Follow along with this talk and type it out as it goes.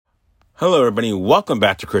Hello, everybody. Welcome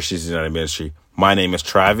back to Christians United Ministry. My name is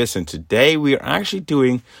Travis, and today we are actually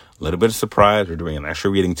doing a little bit of surprise. We're doing an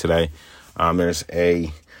extra reading today. There's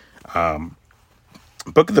a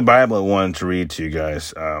book of the Bible I wanted to read to you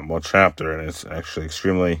guys, chapter, and it's actually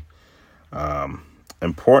extremely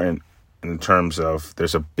important in terms of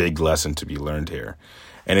there's a big lesson to be learned here.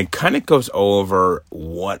 And it kind of goes over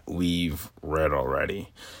what we've read already.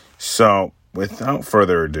 So without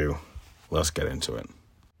further ado, let's get into it.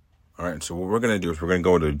 All right, so what we're going to do is we're going to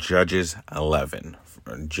go to Judges 11.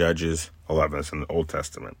 Judges 11, it's in the Old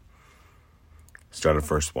Testament. Start at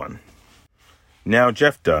verse 1. Now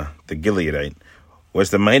Jephthah, the Gileadite, was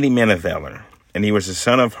the mighty man of valor, and he was the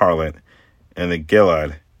son of harlot, and the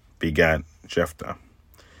Gilead begat Jephthah.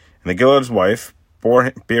 And the Gilead's wife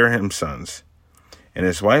bare him sons, and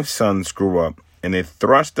his wife's sons grew up, and they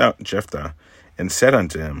thrust out Jephthah, and said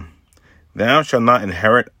unto him, Thou shalt not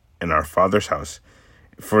inherit in our father's house,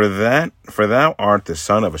 for thou art the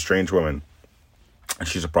son of a strange woman. And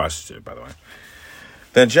she's a prostitute, by the way.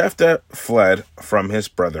 Then Jephthah fled from his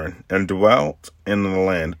brethren, and dwelt in the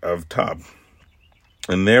land of Tob.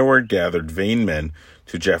 And there were gathered vain men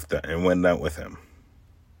to Jephthah, and went out with him.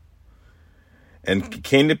 And it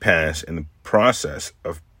came to pass in the process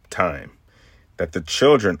of time, that the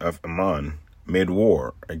children of Ammon made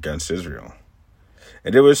war against Israel.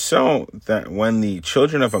 And it was so that when the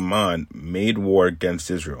children of Ammon made war against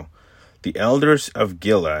Israel, the elders of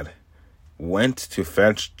Gilead went to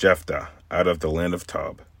fetch Jephthah out of the land of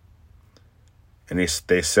Tob. And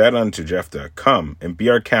they said unto Jephthah, Come and be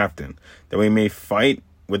our captain, that we may fight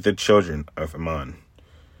with the children of Ammon.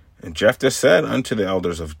 And Jephthah said unto the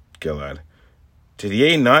elders of Gilead, Did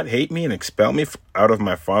ye not hate me and expel me out of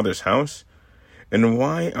my father's house? And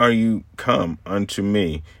why are you come unto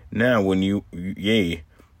me now when ye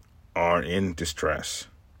are in distress?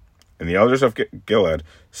 And the elders of Gilead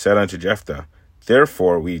said unto Jephthah,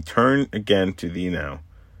 Therefore we turn again to thee now,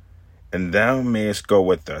 and thou mayest go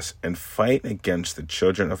with us, and fight against the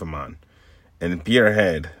children of Ammon, and be our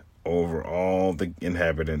head over all the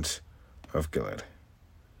inhabitants of Gilead.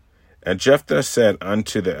 And Jephthah said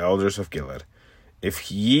unto the elders of Gilead,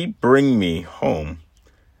 If ye bring me home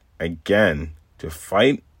again to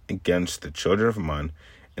fight against the children of Ammon,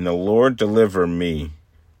 and the Lord deliver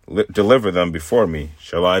them before me,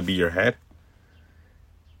 shall I be your head?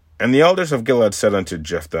 And the elders of Gilead said unto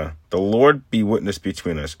Jephthah, The Lord be witness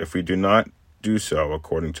between us, if we do not do so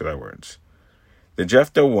according to thy words. Then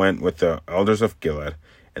Jephthah went with the elders of Gilead,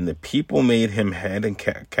 and the people made him head and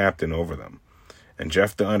captain over them. And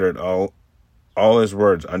Jephthah uttered all his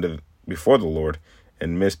words before the Lord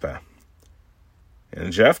in Mizpah.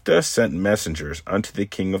 And Jephthah sent messengers unto the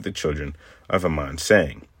king of the children of Ammon,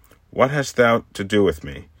 saying, What hast thou to do with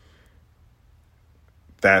me,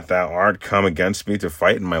 that thou art come against me to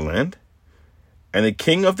fight in my land? And the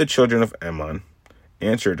king of the children of Ammon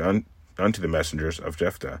answered unto the messengers of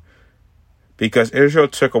Jephthah, Because Israel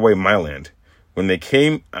took away my land, when they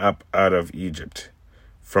came up out of Egypt,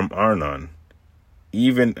 from Arnon,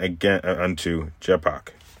 even again unto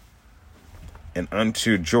Jabbok, and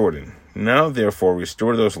unto Jordan. Now therefore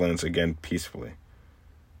restore those lands again peacefully.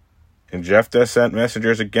 And Jephthah sent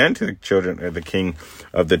messengers again to the king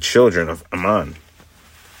of the children of Ammon.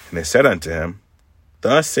 And they said unto him,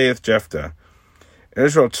 Thus saith Jephthah,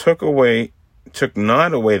 Israel took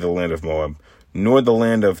not away the land of Moab, nor the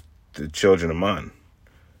land of the children of Ammon.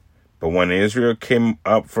 But when Israel came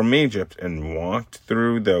up from Egypt, and walked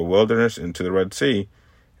through the wilderness into the Red Sea,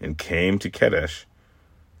 and came to Kadesh,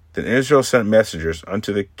 then Israel sent messengers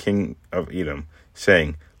unto the king of Edom,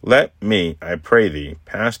 saying, Let me, I pray thee,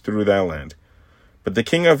 pass through thy land. But the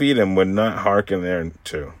king of Edom would not hearken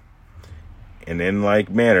thereto. And in like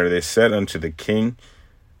manner they said unto the king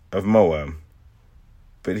of Moab,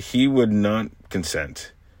 but he would not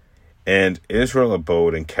consent. And Israel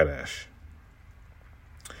abode in Kadesh.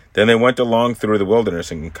 Then they went along through the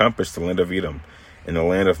wilderness, and encompassed the land of Edom, and the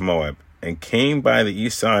land of Moab, and came by the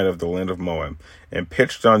east side of the land of Moab, and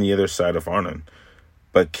pitched on the other side of Arnon,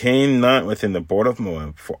 but came not within the border of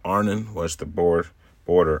Moab, for Arnon was the border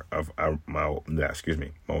of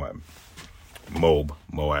Moab. Moab.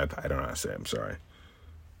 I don't know how to say it, I'm sorry.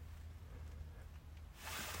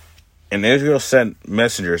 And Israel sent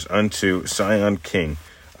messengers unto Sihon king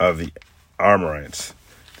of the Amorites,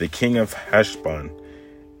 the king of Heshbon.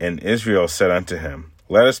 And Israel said unto him,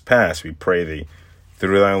 Let us pass, we pray thee,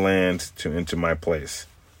 through thy land into my place.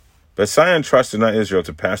 But Sihon trusted not Israel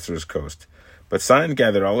to pass through his coast. But Sihon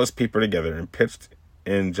gathered all his people together, and pitched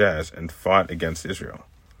in Jaz, and fought against Israel.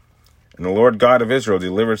 And the Lord God of Israel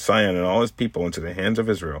delivered Sihon and all his people into the hands of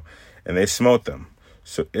Israel, and they smote them,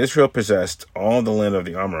 So Israel possessed all the land of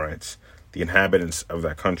the Amorites, the inhabitants of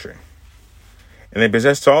that country. And they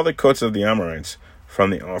possessed all the coasts of the Amorites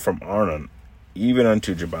from Arnon even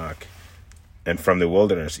unto Jabbok, and from the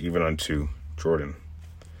wilderness even unto Jordan.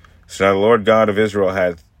 So now the Lord God of Israel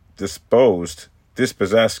had dispossessed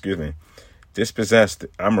the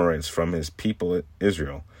Amorites from his people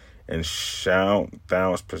Israel. And shalt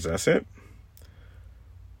thou possess it?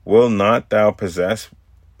 Will not thou possess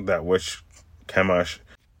that which Chemosh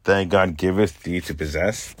thy God giveth thee to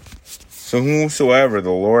possess? So whosoever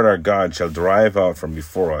the Lord our God shall drive out from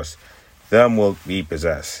before us, them will we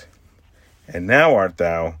possess. And now art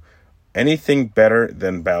thou anything better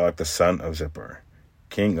than Balak the son of Zippor,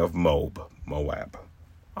 king of Moab.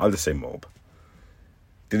 I'll just say Moab.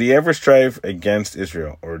 Did he ever strive against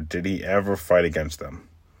Israel, or did he ever fight against them?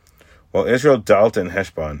 Well, Israel dealt in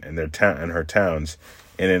Heshbon and her towns,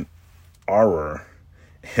 and in Aroer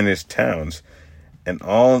and his towns, and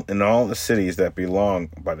all the cities that belong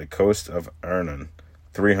by the coast of Arnon,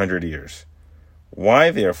 300 years.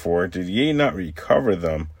 Why, therefore, did ye not recover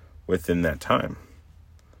them within that time?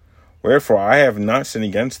 Wherefore I have not sinned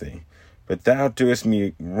against thee, but thou doest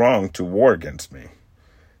me wrong to war against me.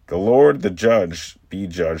 The Lord the judge be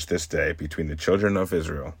judged this day between the children of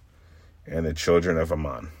Israel and the children of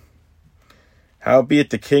Ammon. Howbeit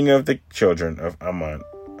the king of the children of Ammon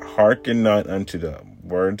hearkened not unto the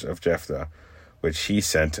words of Jephthah, which he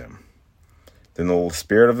sent him. Then the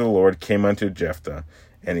Spirit of the Lord came unto Jephthah,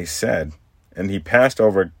 and he said, and he passed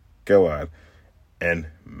over Gilead and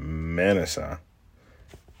Manasseh,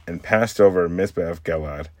 and passed over Mizpah of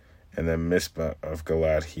Gilead, and then Mizpah of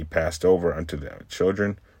Gilead he passed over unto the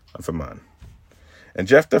children of Ammon. And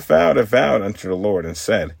Jephthah vowed unto the Lord, and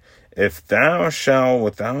said, If thou shalt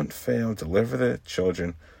without fail deliver the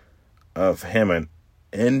children of Hammon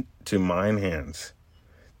into mine hands,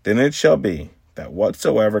 then it shall be that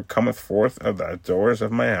whatsoever cometh forth of the doors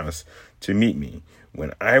of my house to meet me,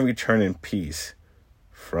 when I return in peace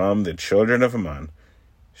from the children of Ammon,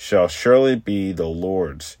 shall surely be the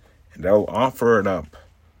Lord's, and I will offer it up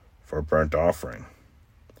for a burnt offering.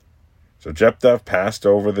 So Jephthah passed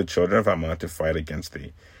over the children of Ammon to fight against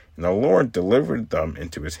thee, and the Lord delivered them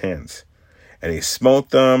into his hands. And he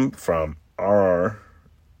smote them from Aroer,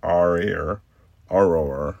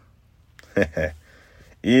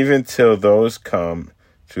 even till those come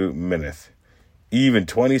to Minnith, even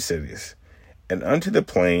 20 cities, and unto the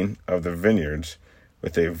plain of the vineyards,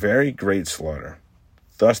 with a very great slaughter.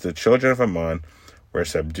 Thus the children of Ammon were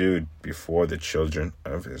subdued before the children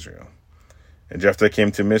of Israel. And Jephthah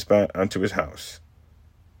came to Mizpah unto his house.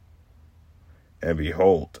 And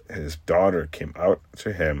behold, his daughter came out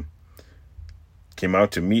to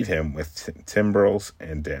meet him with timbrels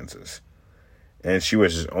and dances. And she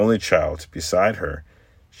was his only child. Beside her,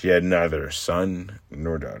 she had neither son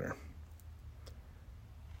nor daughter.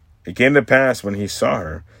 It came to pass, when he saw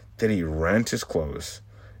her, that he rent his clothes,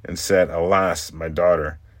 and said, Alas, my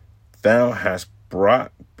daughter, thou hast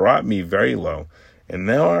brought me very low, and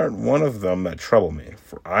thou art one of them that trouble me.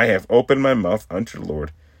 For I have opened my mouth unto the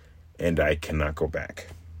Lord, and I cannot go back.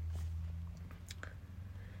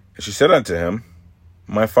 And she said unto him,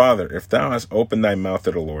 My father, if thou hast opened thy mouth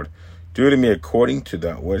to the Lord, do to me according to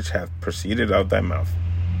that which hath proceeded out of thy mouth.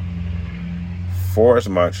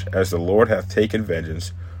 Forasmuch as the Lord hath taken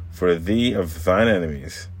vengeance for thee of thine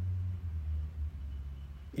enemies,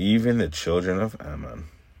 even the children of Ammon.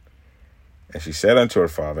 And she said unto her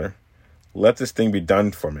father, Let this thing be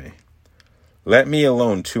done for me. Let me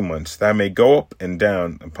alone 2 months, that I may go up and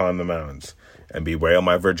down upon the mountains, and bewail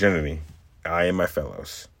my virginity, I and my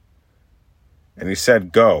fellows. And he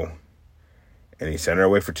said, Go. And he sent her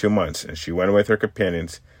away for 2 months, and she went with her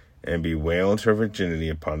companions, and bewailed her virginity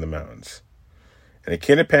upon the mountains. And it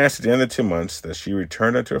came to pass at the end of the 2 months, that she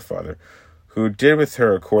returned unto her father, who did with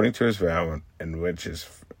her according to his vow, and which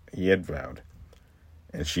he had vowed.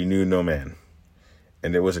 And she knew no man.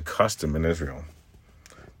 And it was a custom in Israel,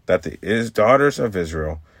 that the daughters of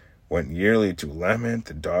Israel went yearly to lament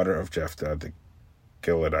the daughter of Jephthah the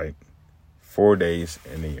Gileadite 4 days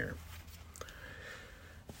in a year.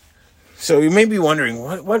 So you may be wondering,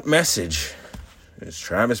 what message is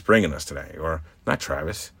Travis bringing us today? Or not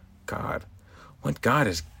Travis, God. What God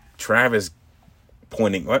is Travis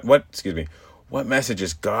pointing? What message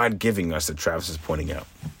is God giving us that Travis is pointing out?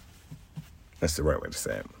 That's the right way to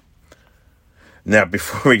say it. Now,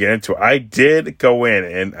 before we get into it, I did go in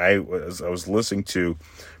and I was listening to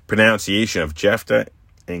pronunciation of Jephthah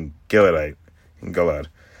and Gilead.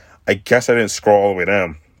 I guess I didn't scroll all the way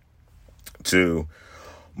down to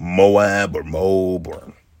Moab or Moab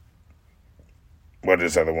or what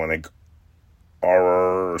is the other one?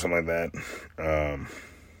 or something like that.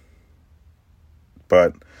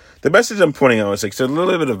 But the message I'm pointing out is, like, so a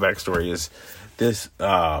little bit of backstory is this,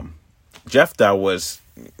 Jephthah was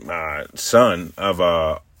son of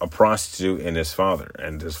a prostitute and his father.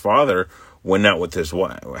 And his father went out with his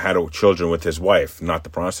wife, had children with his wife, not the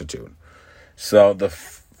prostitute. So the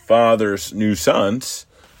father's new sons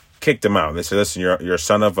kicked him out. They said, listen, you're a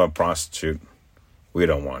son of a prostitute. We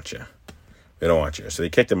don't want you. We don't want you. So they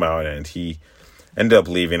kicked him out, and he ended up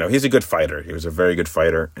leaving. Now, he's a good fighter. He was a very good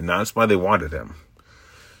fighter, and that's why they wanted him.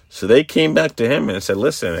 So they came back to him and said,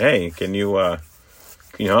 listen, hey, can you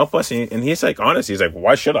help us? And he's like, honest. He's like,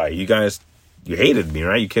 why should I? You guys, you hated me,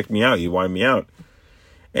 right? You kicked me out. You wanted me out.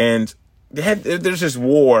 And there's this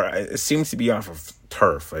war. It seems to be off of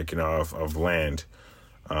turf, like, of land.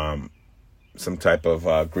 Some type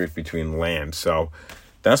of grief between land. So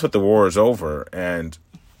that's what the war is over. And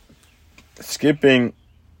skipping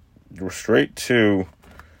straight to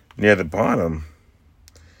near the bottom,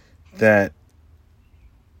 that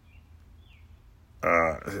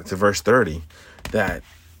to verse 30, that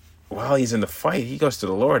while he's in the fight, he goes to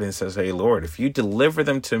the Lord and says, hey, Lord, if you deliver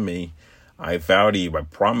them to me, I vow to you, I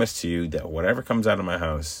promise to you that whatever comes out of my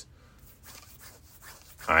house,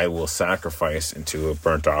 I will sacrifice into a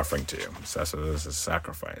burnt offering to you. So that's what it is, a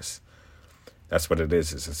sacrifice. That's what it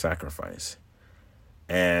is, it's a sacrifice.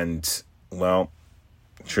 And, well,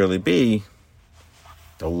 surely be,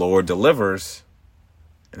 the Lord delivers.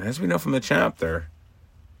 And as we know from the chapter,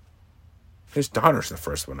 his daughter's the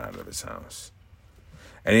first one out of his house.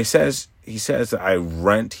 And he says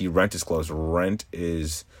that he rent his clothes. Rent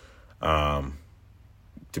is to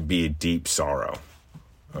be a deep sorrow,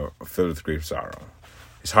 filled with grief, sorrow.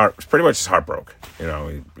 His heart, pretty much his heart broke.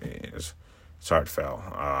 His heart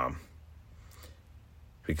fell.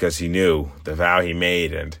 Because he knew the vow he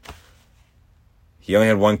made, and he only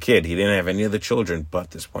had one kid. He didn't have any other children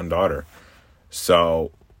but this one daughter.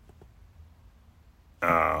 So,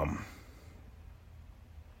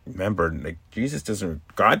 remember, like,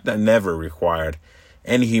 God never required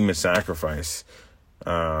any human sacrifice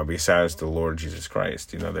besides the Lord Jesus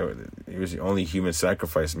Christ. He was the only human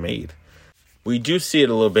sacrifice made. We do see it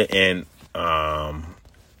a little bit in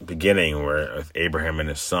beginning where with Abraham and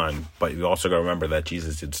his son, but you also got to remember that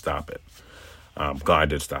Jesus did stop it. God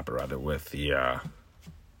did stop it, rather, with the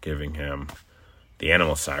giving him the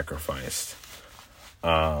animal sacrifice.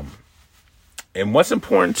 And what's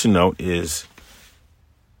important to note is,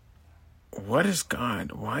 why is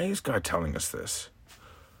God telling us this?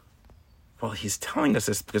 Well, he's telling us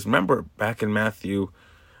this because, remember, back in Matthew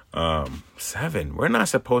 7, we're not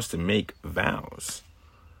supposed to make vows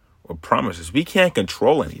or promises. We can't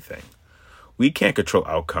control anything. We can't control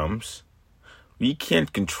outcomes. We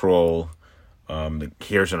can't control the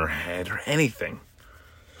hairs on our head or anything.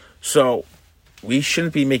 So we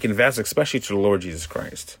shouldn't be making vows, especially to the Lord Jesus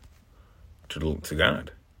Christ, to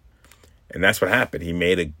God. And that's what happened. He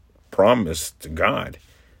made a promise to God,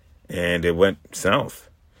 and it went south.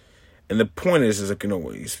 And the point is like,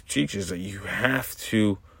 what he teaches, that you have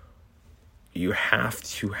to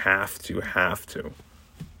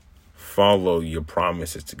follow your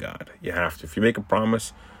promises to God. You have to. If you make a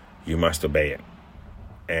promise, you must obey it.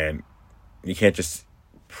 And you can't just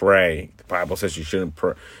pray. The Bible says you shouldn't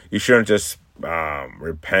pray. You shouldn't just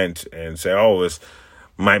repent and say, "Oh, it's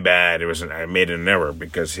my bad. I made an error,"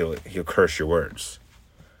 because he'll curse your words.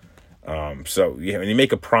 So when you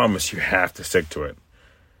make a promise, you have to stick to it.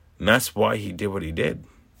 And that's why he did what he did.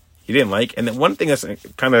 He didn't like. And then one thing that's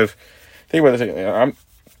kind of think about this.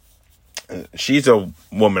 She's a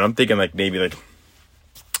woman. I'm thinking maybe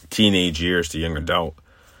teenage years to young adult.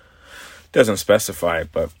 Doesn't specify,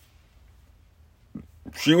 but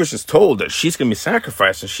she was just told that she's going to be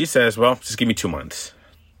sacrificed, and she says, well, just give me 2 months.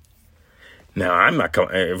 Now, I'm not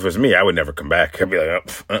coming. If it was me, I would never come back. I'd be like,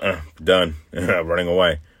 done, running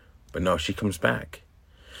away. But no, she comes back.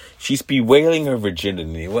 She's bewailing her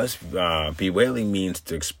virginity. Bewailing means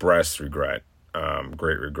to express regret,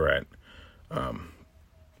 great regret,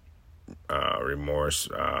 remorse,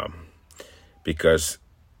 because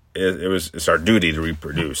it's our duty to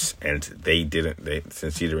reproduce, and since he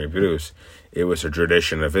didn't reproduce, it was a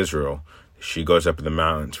tradition of Israel. She goes up in the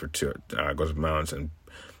mountains and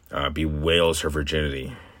bewails her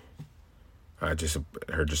virginity, her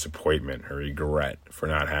disappointment, her regret for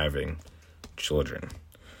not having children.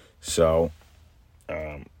 So,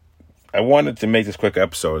 I wanted to make this quick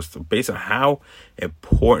episode based on how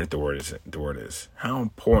important the word is. How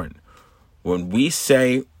important. When we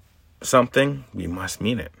say something, we must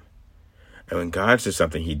mean it. And when God says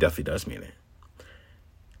something, he definitely does mean it.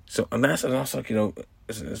 So, and that's also,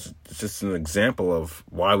 it's just an example of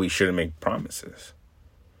why we shouldn't make promises.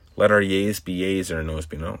 Let our yeas be yeas and our noes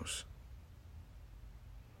be noes.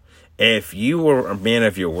 If you were a man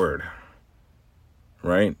of your word,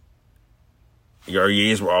 right? Your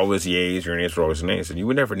yeas were always yeas, your nays were always nays, and you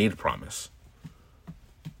would never need a promise.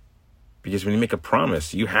 Because when you make a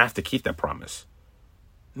promise, you have to keep that promise,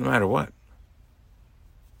 no matter what.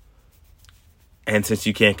 And since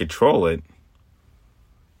you can't control it,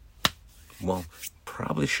 well,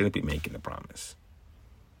 probably shouldn't be making the promise.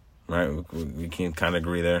 Right? We can kind of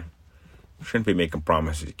agree there. You shouldn't be making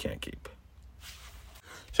promises you can't keep.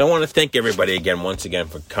 So I want to thank everybody once again,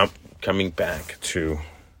 for coming back to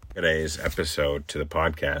today's episode, to the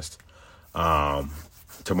podcast.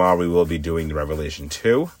 Tomorrow we will be doing the Revelation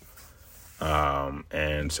 2.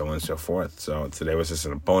 And so on and so forth. So today was just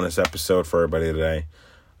a bonus episode for everybody today.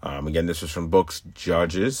 Again, this was from Books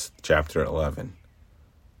Judges, chapter 11.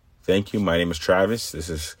 Thank you. My name is Travis. This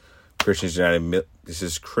is Christians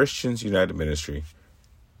United Ministry.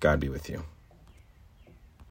 God be with you.